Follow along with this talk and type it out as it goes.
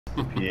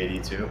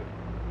P-82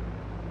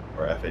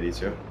 or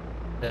F-82.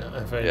 Yeah,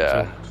 F-82.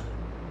 Yeah.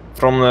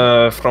 From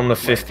the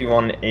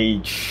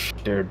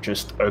 51H, they're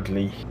just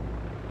ugly.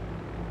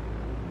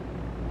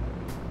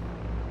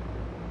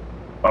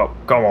 Oh,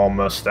 come on,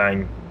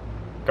 Mustang.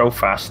 Go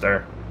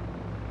faster.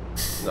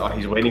 No,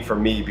 he's waiting for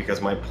me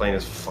because my plane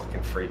is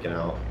fucking freaking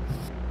out.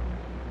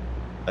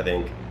 I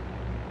think.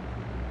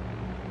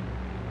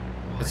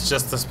 It's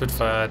just the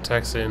Spitfire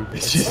taxiing.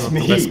 It's just not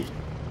me. the best.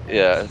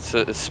 Yeah,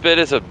 Spit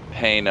is a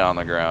pain on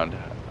the ground.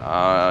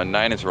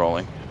 9 is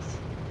rolling.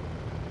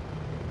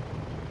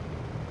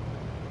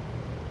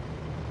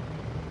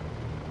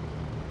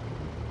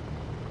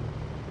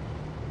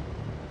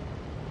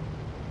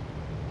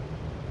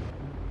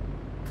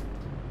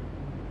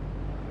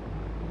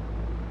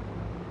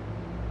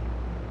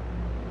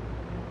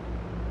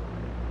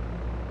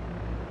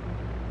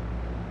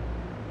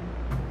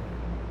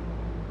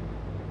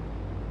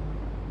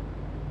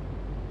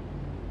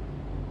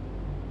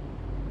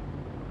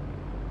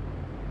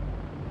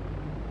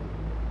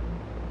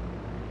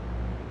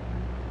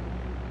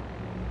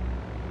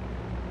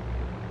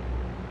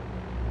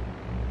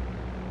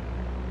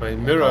 My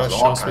mirror Causes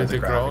all shows me kinds the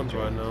of graphic ground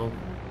change. right now.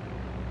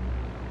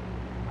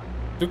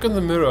 Look in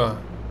the mirror.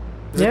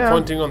 Is Yeah. it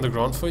pointing on the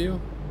ground for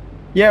you?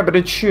 Yeah, but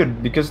it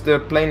should, because the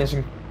plane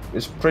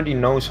is pretty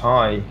nose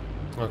high.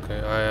 Okay,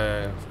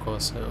 of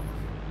course, yeah.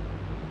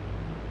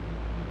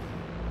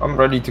 I'm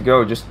ready to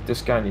go, just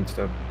this guy needs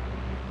to...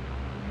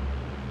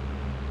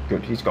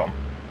 Good, he's gone.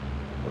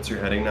 What's your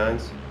heading,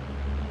 Nines?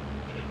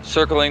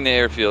 Circling the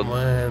airfield.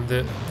 Man,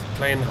 the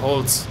plane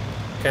holds.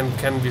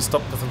 Can be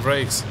stopped with the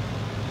brakes.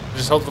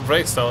 Just hold the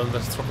brakes down and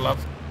just throttle up.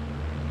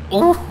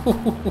 Oh,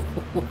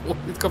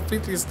 it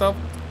completely stopped.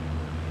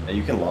 Yeah,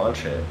 you can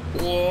launch it.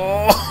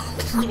 Whoa.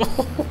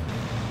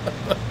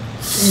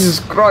 Jesus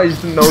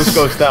Christ, the nose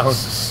goes down.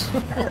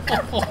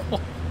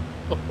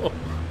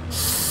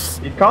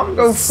 You can't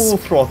go full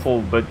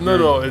throttle, but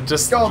No, it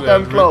just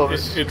goddamn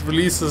close. It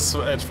releases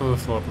at full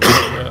throttle.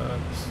 Yeah.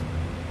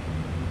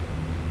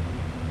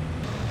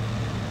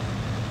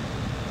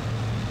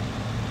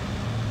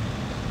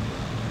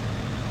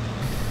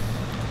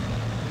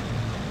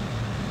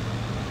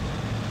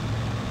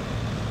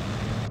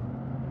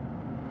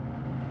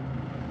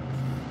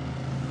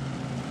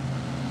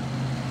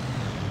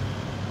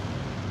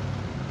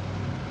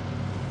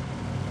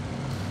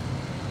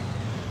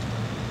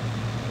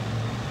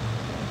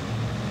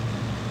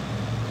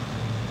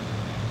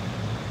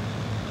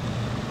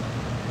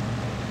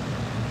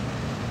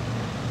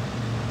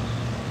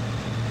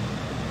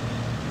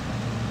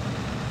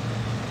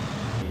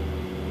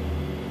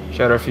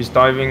 Sheriff, he's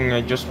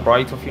diving just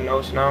right of your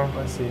nose now.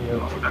 I see.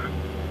 Yeah.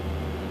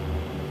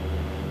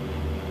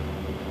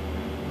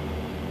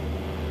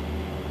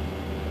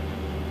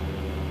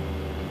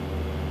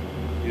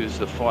 Use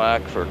the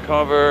flak for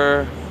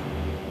cover.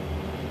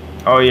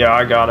 Oh yeah,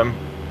 I got him.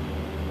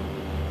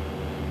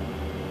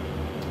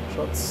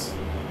 Shots.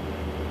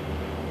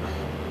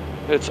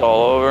 It's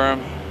all over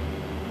him.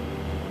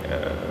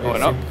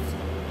 Going up.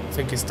 I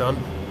think he's done.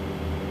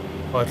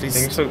 Or at I least.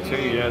 think so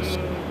too, yes.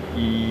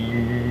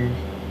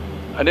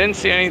 I didn't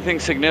see anything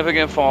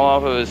significant fall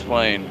off of his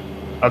plane.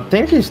 I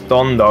think he's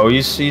done though.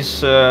 He's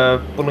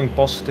pulling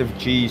positive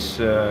G's.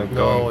 No,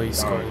 going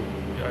he's down. going.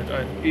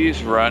 Yeah,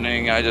 He's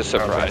running. I just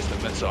surprised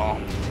him. That's all.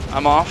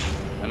 I'm off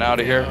and out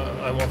of here.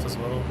 I'm off as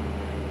well.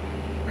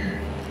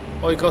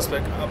 Oh, he goes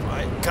back up.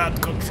 I can't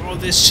control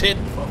this shit,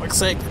 for fuck's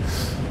sake.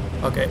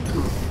 Okay.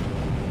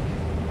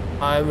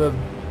 I'm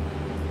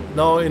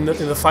now in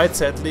the fight,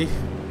 sadly.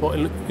 Or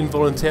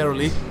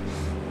involuntarily.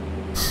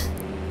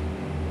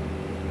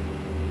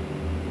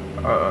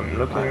 I'm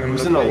looking.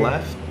 Who's in the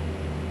left?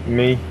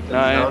 Me.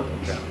 Nine.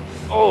 Okay.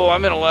 Oh,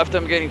 I'm in a left.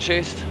 I'm getting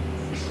chased.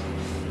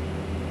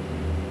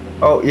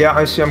 Oh yeah,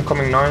 I see him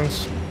coming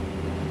 9s.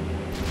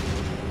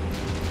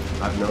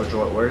 I have no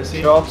joy. Where is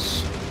he?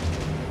 Shots.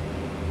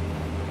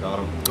 Got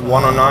him.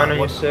 109 on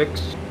your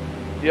 6.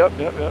 Yep.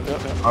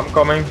 I'm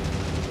coming.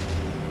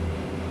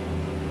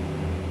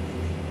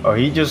 Oh,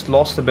 he just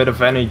lost a bit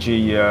of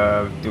energy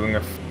doing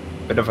a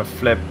bit of a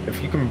flip.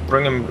 If you can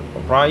bring him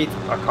right,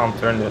 I can't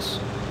turn this.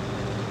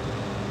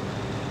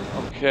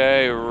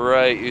 Okay,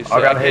 right. You said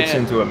I got hits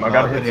into him. I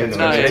got hits into him.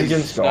 Nice, His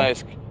engine's gone.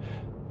 nice.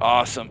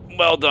 Awesome.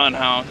 Well done,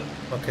 Hound.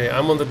 Okay,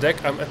 I'm on the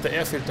deck. I'm at the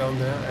airfield down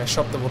there. I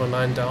shot the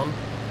 109 down.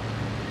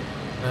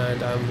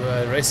 And I'm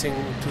racing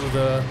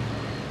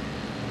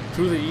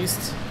through the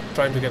east,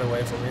 trying to get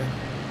away from here.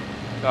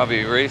 I'll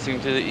be racing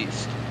to the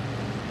east.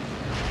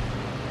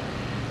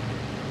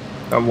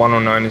 That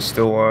 109 is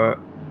still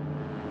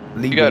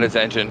leading. You got his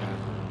engine.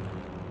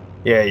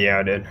 Yeah,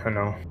 I did. I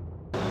know.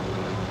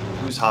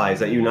 Who's high? Is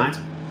that you, Nines?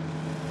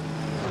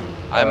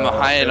 I'm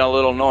high and a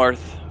little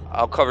north.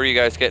 I'll cover you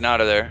guys getting out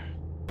of there.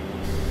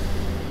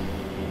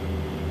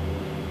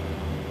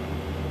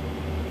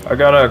 I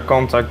got a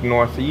contact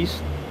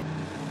northeast.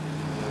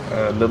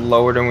 A little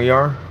lower than we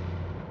are.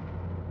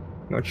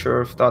 Not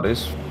sure if that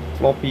is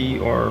Floppy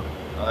or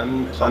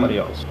somebody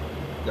else.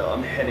 No,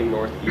 I'm heading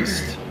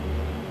northeast.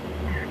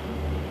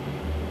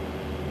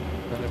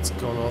 let's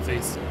go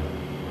northeast.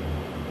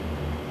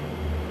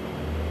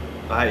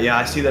 Yeah,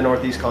 I see the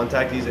northeast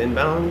contact. He's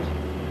inbound.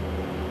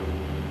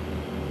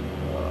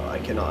 I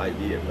cannot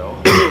ID it though.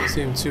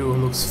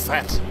 CM2 looks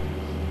fat.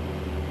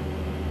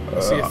 I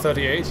see a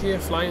 38 here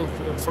flying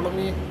in front of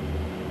me.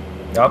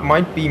 That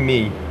might be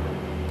me.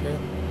 Okay.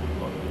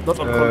 Not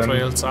on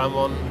contrails, I'm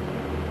on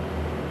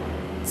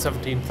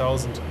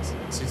 17,000.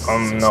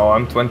 No,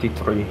 I'm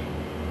 23.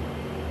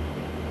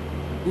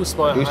 Who's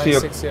my high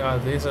 60? Ah,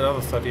 there's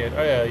another 38.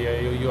 Oh yeah,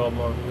 you are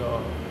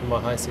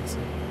my high 60.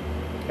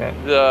 Okay.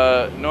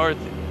 The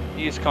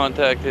northeast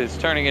contact is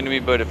turning into me,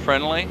 but a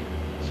friendly.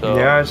 So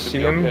yeah, I see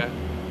him. Okay.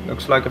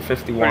 Looks like a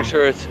 51. Pretty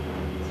sure it's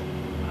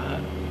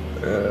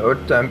or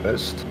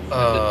Tempest.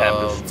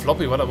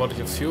 Floppy, what about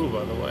your fuel,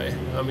 by the way?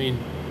 I mean,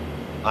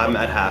 I'm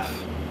at half.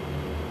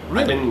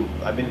 Really?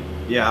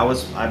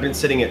 I've been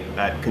sitting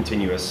at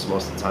continuous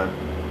most of the time.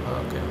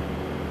 Okay.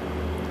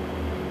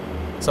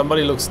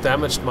 Somebody looks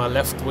damaged my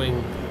left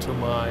wing to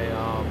my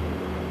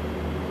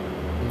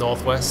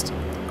northwest,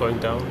 going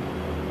down.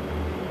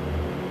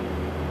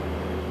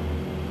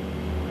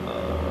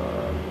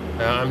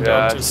 Yeah, I'm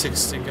down to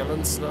 60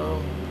 gallons now.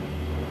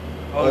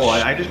 Oh,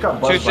 I just got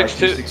buzzed by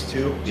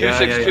 262.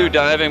 262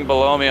 diving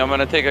below me. I'm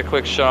gonna take a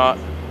quick shot.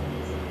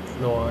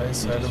 No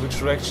eyes. And which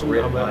direction?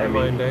 Am I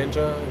in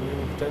danger?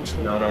 In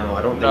potential? No, I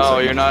don't think so. No,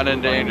 you're not in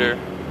danger.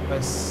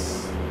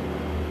 Nice.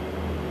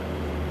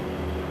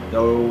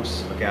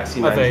 Those. Okay, I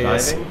see 9 diving.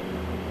 Yes.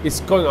 He's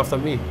going after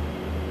me.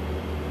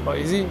 Oh,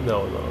 is he?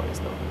 No,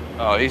 he's not.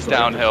 Oh, he's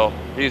downhill.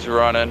 He's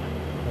running.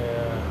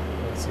 Yeah,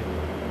 let's see.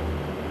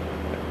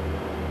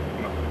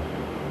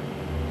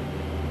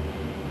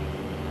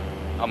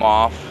 I'm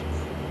off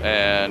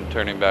and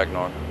turning back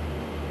north.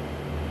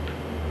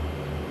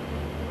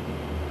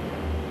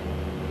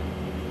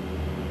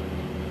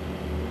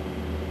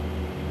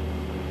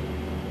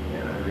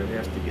 Man, I really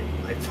have to get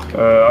my fucking...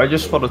 I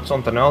just spotted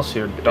something else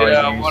here.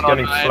 Yeah, he's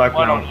getting flagged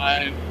now.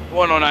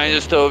 109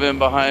 just dove in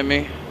behind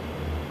me. I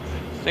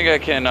think I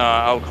can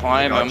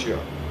outclimb him. You.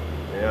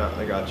 Yeah,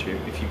 I got you.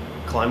 If you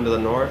climb to the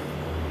north.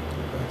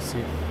 Let's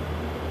see.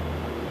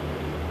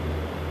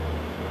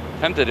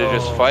 Tempted to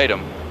just fight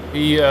him.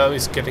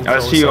 He's getting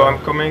closer. I see you, I'm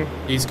coming.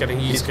 He's getting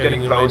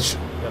close.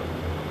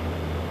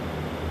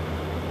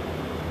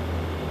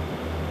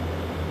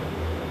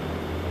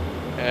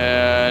 Yeah.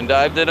 And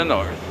dive to the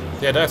north.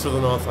 Yeah, dive to the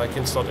north. I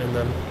can slot in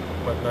then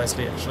quite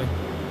nicely, actually.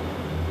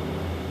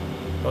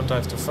 Don't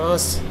dive too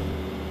fast.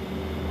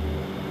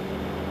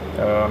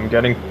 I'm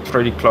getting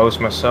pretty close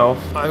myself.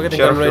 I'm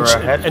getting in range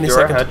any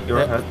second. You're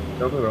ahead.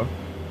 Go.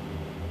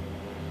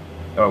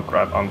 Oh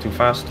crap, I'm too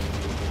fast.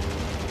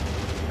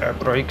 Air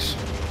brakes.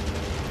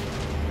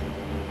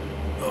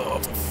 Oh,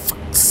 for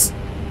fuck's.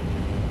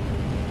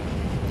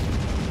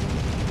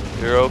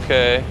 You're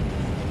okay.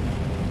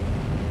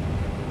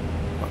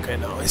 Okay,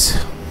 nice.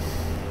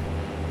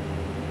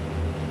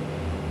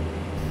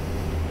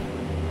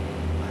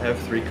 I have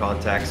 3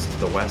 contacts to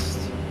the west.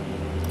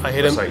 I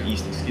hit him. Sorry,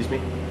 east, excuse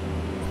me.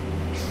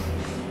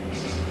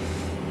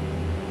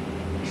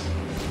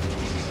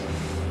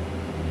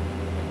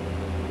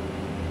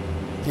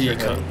 He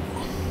can't.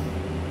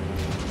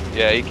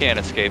 Yeah, he can't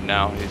escape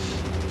now. He's...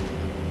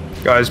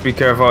 Guys, be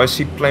careful. I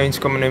see planes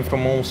coming in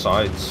from all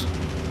sides.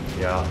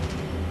 Yeah.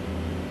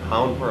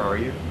 Hound, where are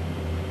you?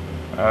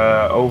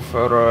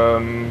 Over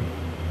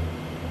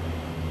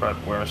crap,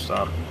 where's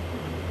that?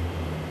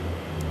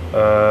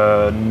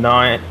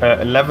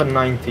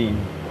 1119.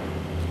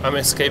 I'm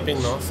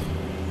escaping north.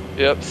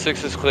 Yep,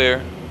 6 is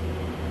clear.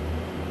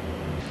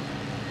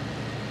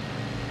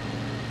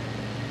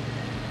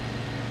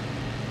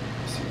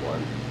 I see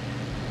 1.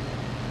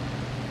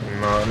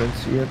 No, I didn't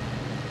see it.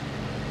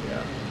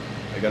 Yeah.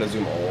 I gotta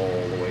zoom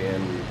all the way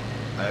in.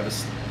 I have a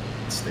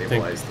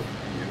stabilized view.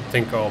 I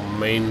think our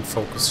main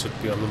focus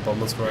should be on the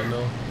bombers right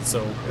now.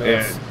 So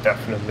Yeah,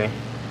 definitely.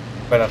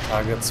 better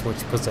targets which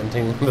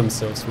presenting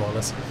themselves more or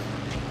less.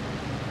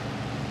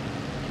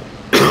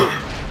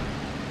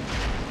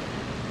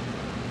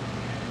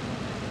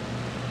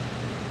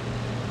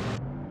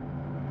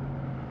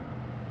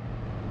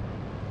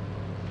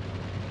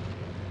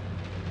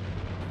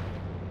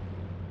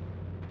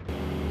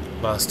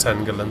 Last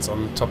 10 gallons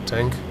on top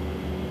tank,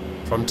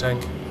 front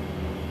tank.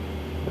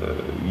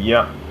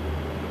 Yeah.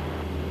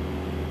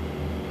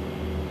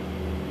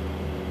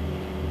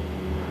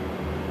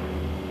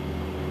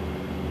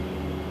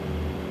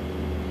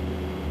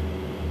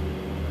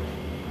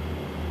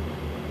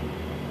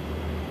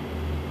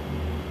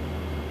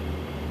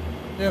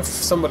 You have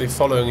somebody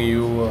following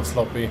you,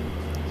 Floppy,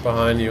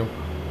 behind you.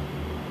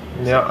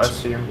 Yeah, I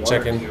see him.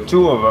 Check in.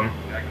 2 of them.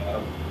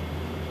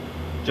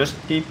 Just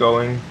keep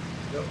going.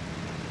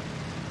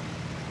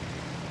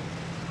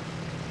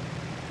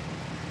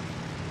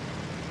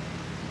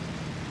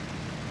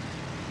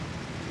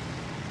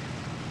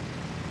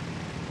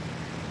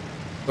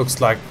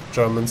 Looks like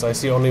Germans. I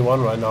see only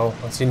one right now.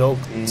 I see no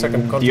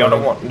second contact. The other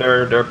one,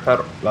 they're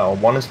well,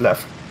 one is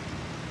left,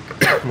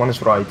 one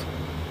is right.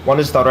 One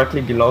is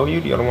directly below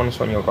you, the other one is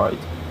on your right.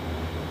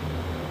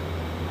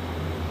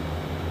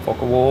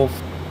 Focke-Wulf.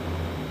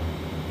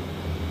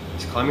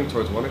 He's climbing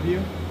towards one of you?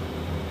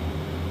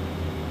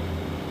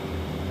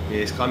 Yeah,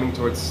 he's climbing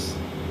towards...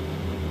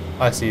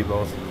 I see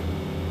both.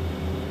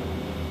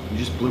 You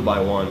just blew by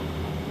one.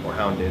 Or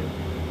Hound did.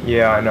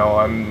 Yeah, I know.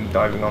 I'm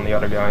diving on the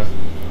other guy.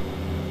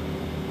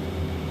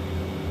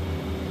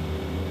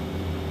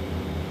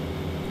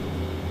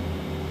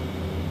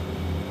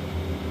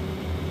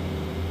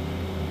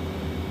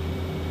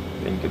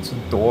 I think it's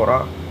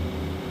Dora.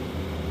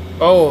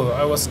 Oh,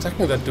 I was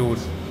attacking that dude.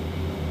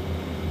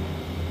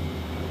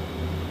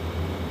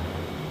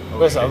 Oh,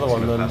 Where's the shit, other he's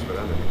one gonna then? pass right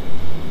under me.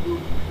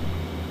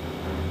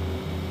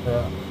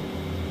 Yeah.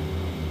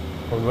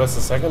 And where's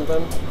the second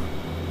then?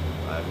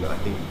 I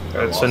think...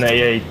 It's an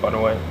A8, by the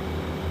way.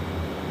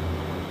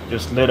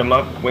 Just lit him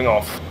up, wing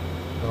off.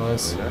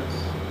 Nice. Very nice.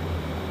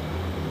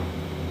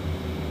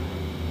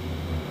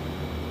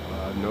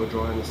 No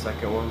draw in the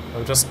second one.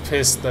 I'm just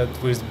pissed that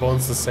we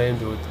bounced the same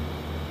dude.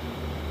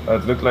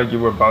 It looked like you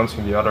were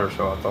bouncing the other,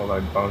 so I thought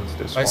I'd bounce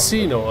this one. I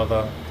see no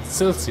other.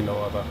 Still see no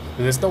other.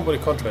 There's nobody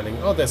contrailing.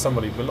 Oh, there's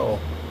somebody below.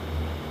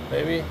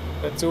 Maybe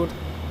that dude?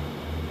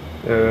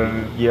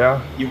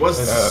 Yeah. He was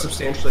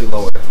substantially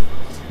lower.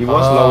 He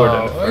was lower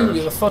than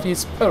the first. I thought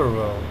he's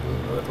parallel.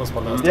 That was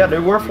my last Yeah, time. they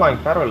were flying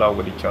parallel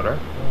with each other.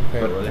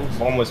 Okay. But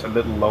one was a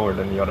little lower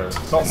than the other.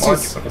 Not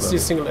much, but I see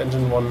single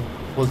engine one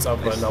pulls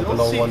up right now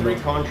below one. Three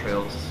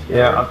contrails.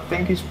 Yeah, I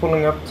think he's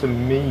pulling up to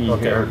me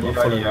Okay, here. we're Yeah,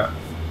 following. yeah.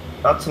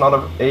 That's another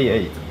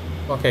A8.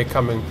 Okay,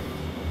 coming.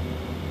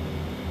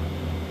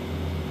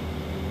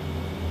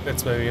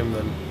 That's maybe him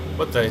then.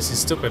 What the, is he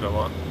stupid or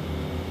what?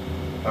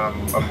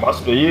 I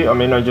must be. I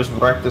mean, I just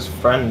wrecked his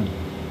friend.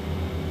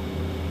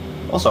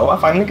 Also, I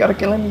finally got a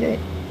kill in the game.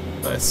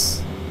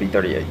 Nice.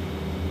 P-38.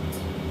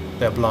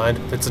 They're blind.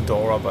 It's a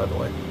Dora, by the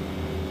way.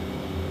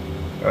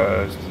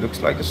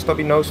 Looks like a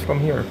stubby nose from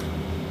here.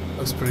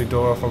 Looks pretty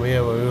Dora from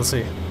here, but we'll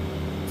see.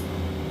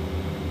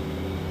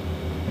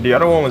 The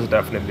other one was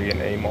definitely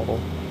an A model.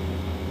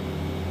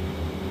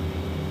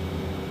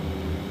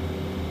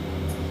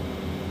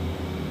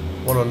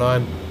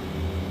 .109.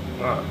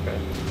 Ah, okay.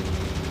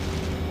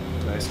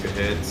 Nice good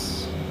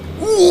hits.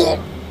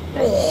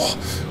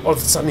 All of a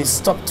sudden he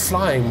stopped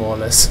flying, more or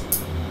less.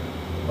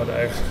 But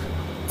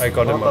I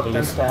got him, I That believe.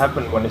 tends to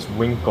happen when his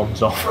wing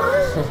comes off.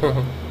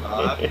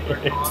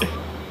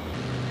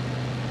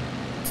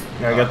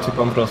 I got two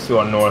controls to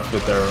our north,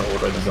 but they're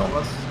already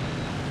gone.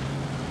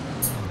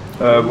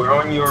 We're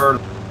on your...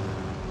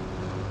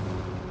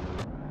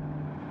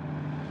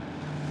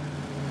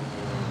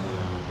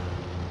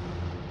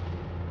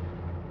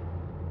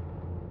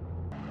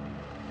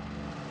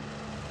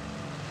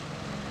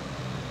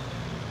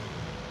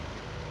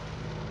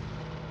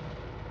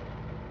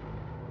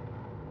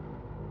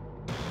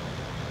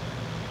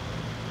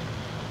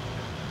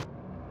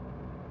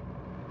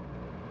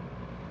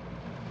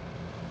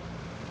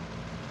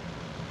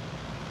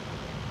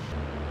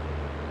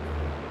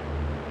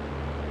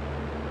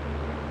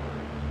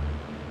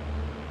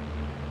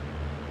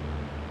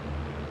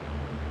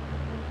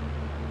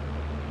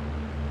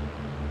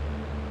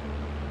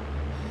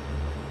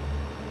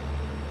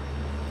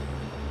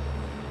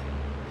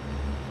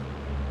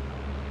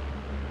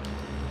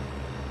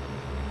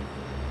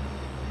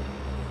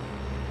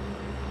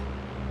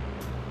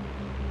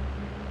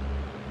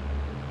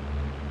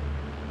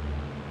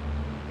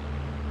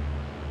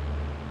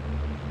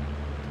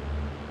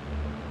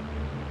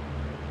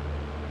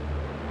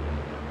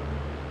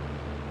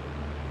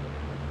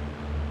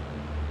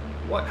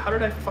 What? How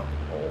did I fuck?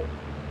 Oh.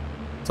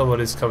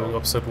 Somebody's coming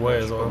opposite way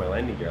as My well.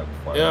 landing gear up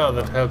before I Yeah, went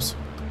that down. helps.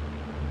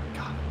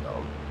 God,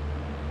 no.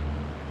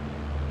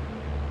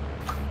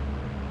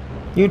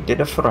 You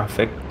did a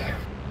traffic.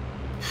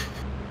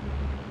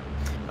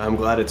 I'm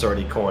glad it's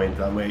already coined.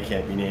 That way it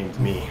can't be named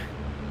me.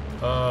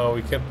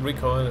 We can't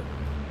recoil it.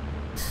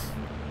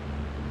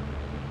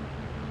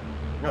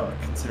 No,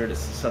 I considered a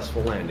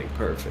successful landing.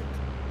 Perfect.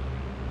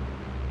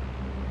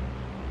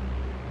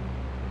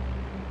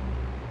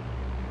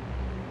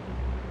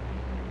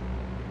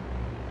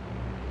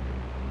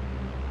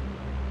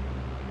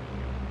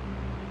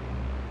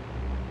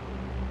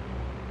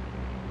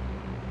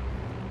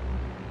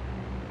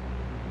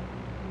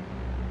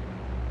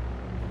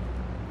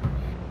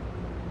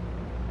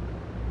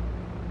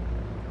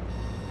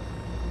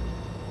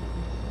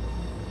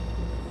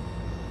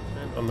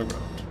 And on the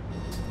ground.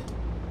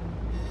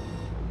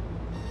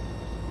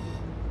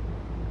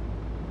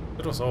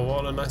 It was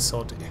overall a nice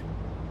sortie.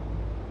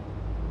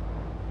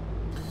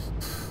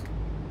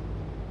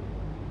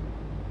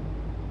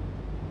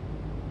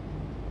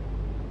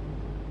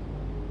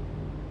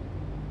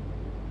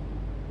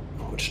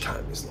 How much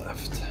time is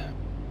left?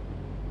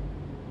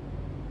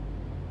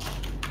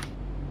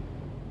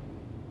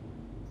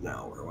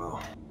 Now we're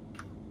well.